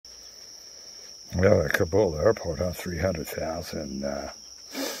Well, at Kabul airport, 300,000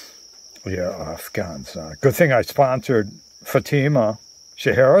 Afghans. Good thing I sponsored Fatima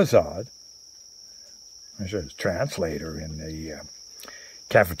Scheherazade. She's a translator in the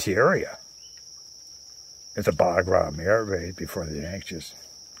cafeteria. It's a Bagram air raid before the Yankees.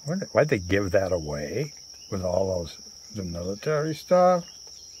 Why'd they give that away with all the military stuff?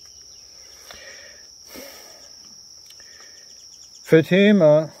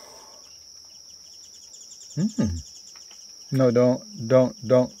 Fatima. No,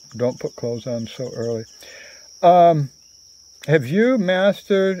 don't put clothes on so early. Have you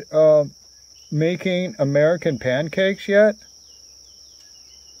mastered making American pancakes yet?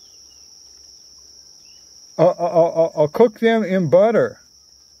 I'll cook them in butter.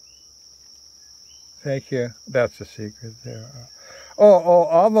 Thank you. That's the secret there.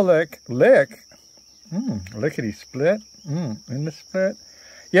 Avalik, lick. Lickety split. In the split.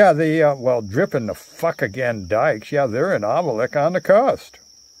 Yeah, dripping the fuck again dikes. Yeah, they're in Avalik on the coast.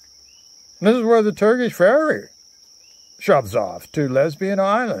 This is where the Turkish ferry shoves off to Lesbian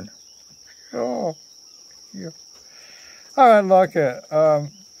Island. Oh, yeah. All right, look at.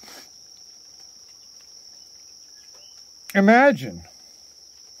 Imagine.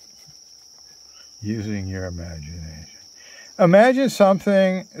 Using your imagination. Imagine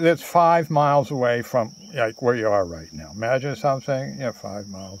something that's 5 miles away from, like, where you are right now. Imagine something, 5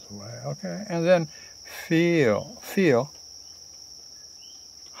 miles away, okay? And then feel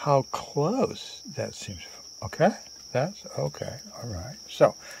how close that seems, okay? That's okay, all right.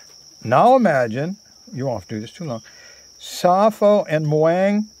 So, now imagine, you won't have to do this too long, Sappho and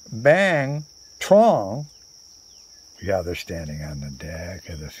Muang Bang Trong. Yeah, they're standing on the deck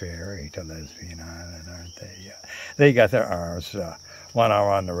of the ferry to Lesbian Island, aren't they? Yeah. They got their arms, one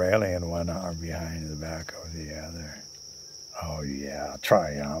arm on the railing and one arm behind the back of the other. Oh, yeah,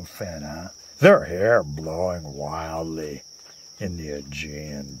 triumphant, huh? Their hair blowing wildly in the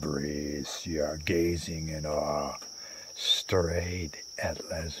Aegean breeze. You are gazing in awe straight at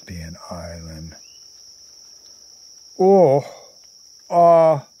Lesbian Island.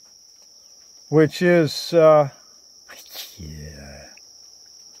 Which is... Yeah.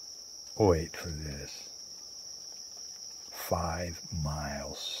 Wait for this. 5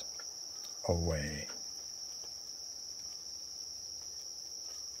 miles away.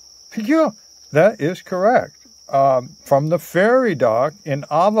 Yeah, that is correct. From the ferry dock in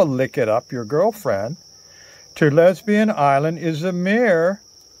Avalik, your girlfriend, to Lesbian Island is a mere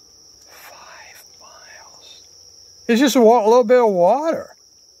 5 miles. It's just a little bit of water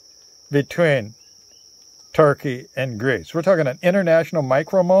between Turkey and Greece. We're talking an international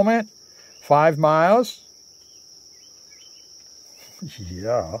micro moment. 5 miles.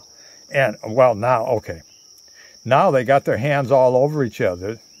 Yeah. And, well, now, okay. Now they got their hands all over each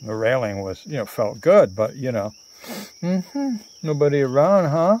other. The railing was, felt good, but, nobody around,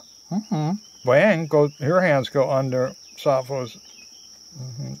 huh? Bang, her hands go under Sappho's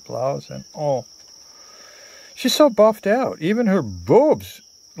blouse, and, she's so buffed out. Even her boobs,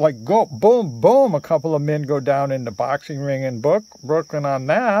 like, go boom, boom. A couple of men go down in the boxing ring in Brooklyn on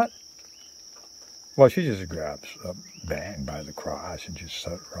that. Well, she just grabs a Bang by the crotch and just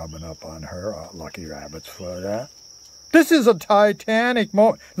starts rubbing up on her lucky rabbit's foot. Huh? This is a Titanic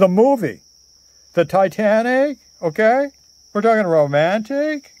moment. The movie. The Titanic, okay? We're talking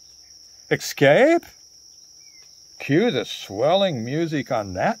romantic. Escape. Cue the swelling music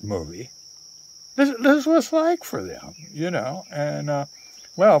on that movie. This is what it's like for them, and...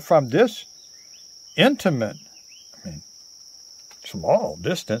 well, from this intimate, small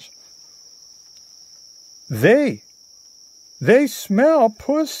distance, they smell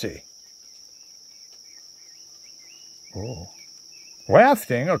pussy.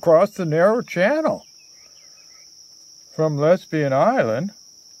 Wafting across the narrow channel from Lesbian Island.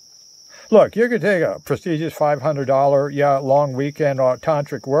 Look, you could take a prestigious $500, long weekend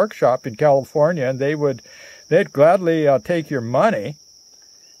tantric workshop in California, and they'd gladly take your money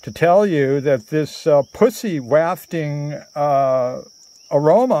to tell you that this pussy wafting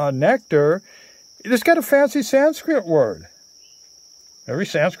aroma, nectar, it's got a fancy Sanskrit word. Every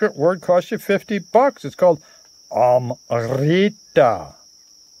Sanskrit word costs you $50. It's called Amrita.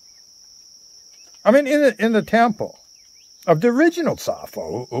 In the temple of the original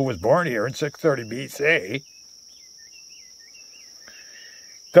Sappho, who was born here in 630 BC,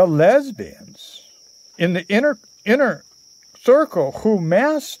 the lesbians in the inner circle who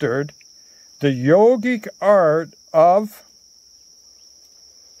mastered the yogic art of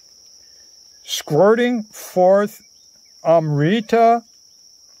squirting forth Amrita,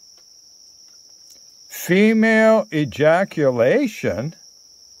 female ejaculation,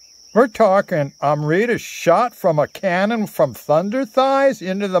 We're talking Amrita shot from a cannon from thunder thighs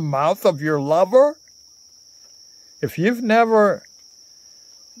into the mouth of your lover? If you've never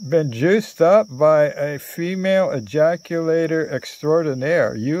been juiced up by a female ejaculator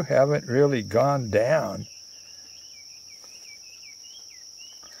extraordinaire, you haven't really gone down.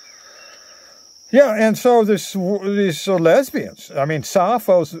 Yeah, and so these lesbians, I mean,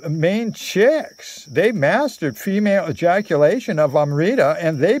 Sappho's main chicks, they mastered female ejaculation of Amrita,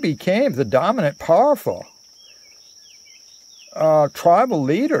 and they became the dominant, powerful tribal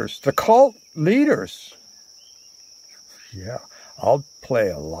leaders, the cult leaders. Yeah, I'll play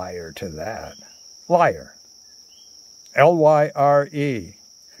a lyre to that. Lyre. L-Y-R-E.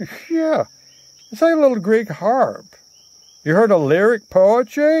 Yeah, it's like a little Greek harp. You heard of lyric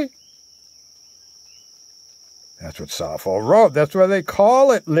poetry? That's what Sappho wrote. That's why they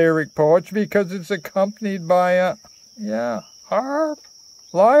call it lyric poetry, because it's accompanied by a, harp,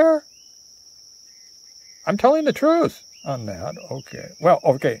 lyre. I'm telling the truth on that. Okay. Well,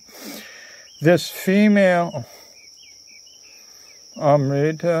 okay. This female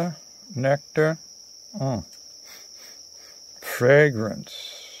Amrita nectar,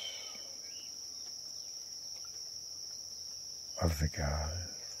 fragrance of the goddess,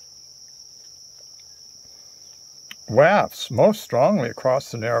 wafts most strongly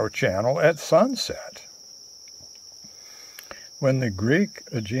across the narrow channel at sunset, when the Greek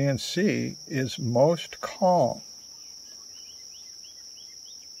Aegean Sea is most calm.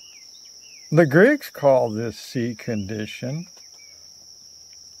 The Greeks call this sea condition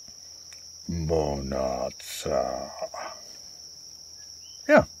monatsa.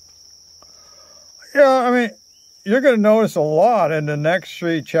 Yeah, I mean, you're going to notice a lot in the next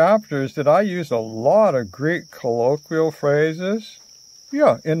 3 chapters that I use a lot of Greek colloquial phrases,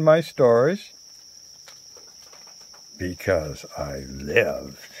 in my stories, because I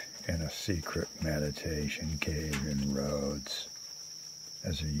lived in a secret meditation cave in Rhodes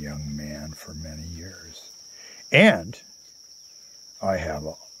as a young man for many years. And I have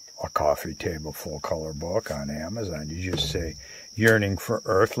a coffee table full color book on Amazon. You just say Yearning for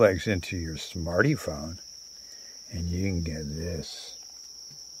Earth Legs into your smarty phone, and you can get this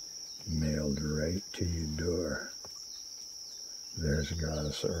mailed right to your door. There's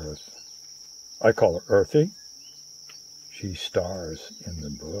Goddess Earth. I call her Earthy. She stars in the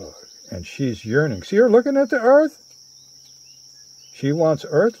book, and she's yearning. See her looking at the Earth? She wants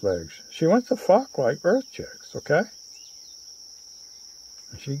Earth legs. She wants to fuck like Earth chicks, okay?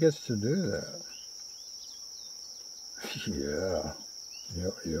 And she gets to do that. Yeah,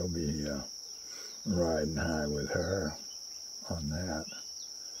 you'll be riding high with her on that.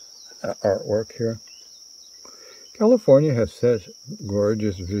 Artwork here. California has such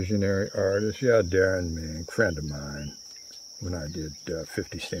gorgeous visionary artists. Yeah, Darren Mink, friend of mine, when I did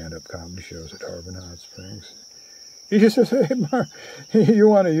 50 stand-up comedy shows at Harbor Hot Springs. He just says, hey, Mark, you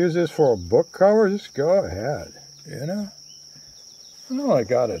want to use this for a book cover? Just go ahead, you know? I know I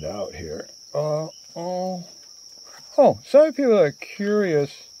got it out here. Some people are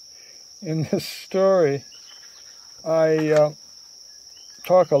curious. In this story, I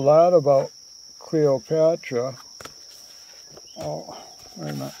talk a lot about Cleopatra. Oh,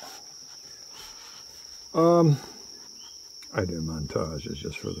 wait a minute. I do montages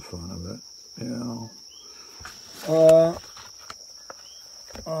just for the fun of it, you know.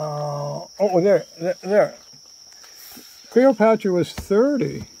 There. Cleopatra was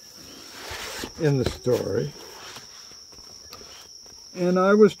 30 in the story, and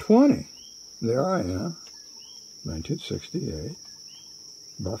I was 20. There I am, 1968,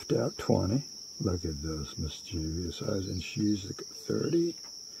 buffed out 20. Look at those mischievous eyes, and she's 30.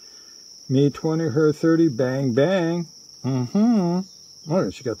 Me 20, her 30, bang, bang. Oh,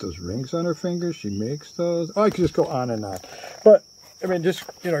 she got those rings on her fingers. She makes those. Oh, I could just go on and on. But, I mean, just,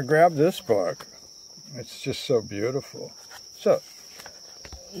 grab this book. It's just so beautiful. So,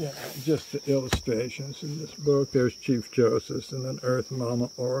 just the illustrations in this book. There's Chief Joseph and an Earth Mama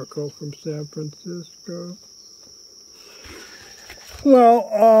Oracle from San Francisco.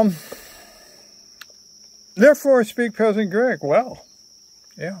 Well, therefore I speak peasant Greek. Well,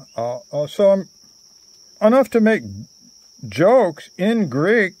 yeah. So I'm enough to make jokes in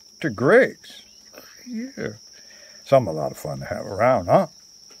Greek to Greeks. Yeah. Some a lot of fun to have around, huh?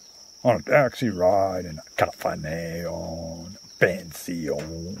 On a taxi ride in a Cafaneon,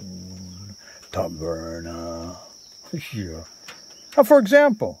 Pension, Taverna. Yeah. Now, for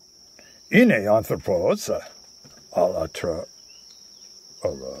example, Ine anthropos alatra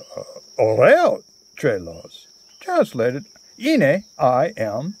oreo trelos. Translated, Ine, I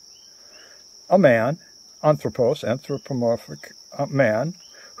am a man, anthropos, anthropomorphic man,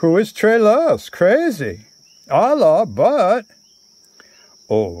 who is très crazy. Allah, but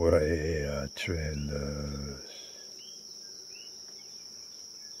aurea très.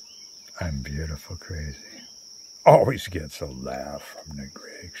 I'm beautiful crazy. Always gets a laugh from the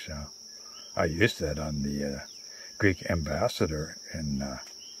Greeks. I used that on the Greek ambassador in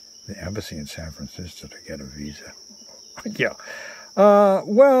the embassy in San Francisco to get a visa. Yeah.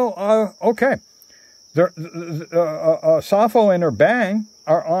 Okay. Sappho and her bang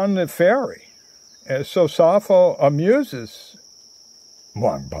are on the ferry. So Sappho amuses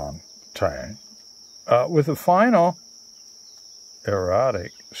Wang Bang Tang with a final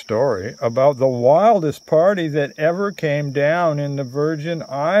erotic story about the wildest party that ever came down in the Virgin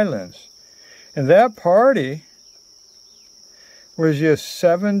Islands. And that party was just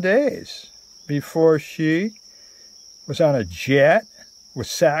 7 days before she was on a jet with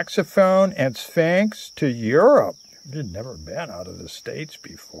saxophone and Sphinx to Europe. She'd never been out of the States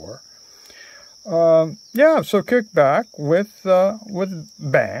before. So kick back with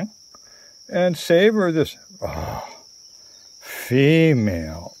Bang and savor this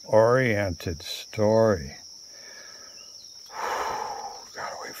female-oriented story.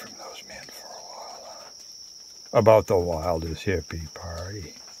 Got away from those men for a while. About the wildest hippie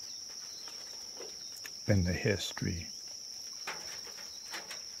party in the history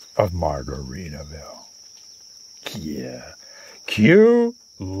of Margaritaville. Yeah. Cue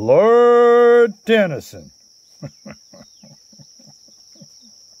Lord Tennyson.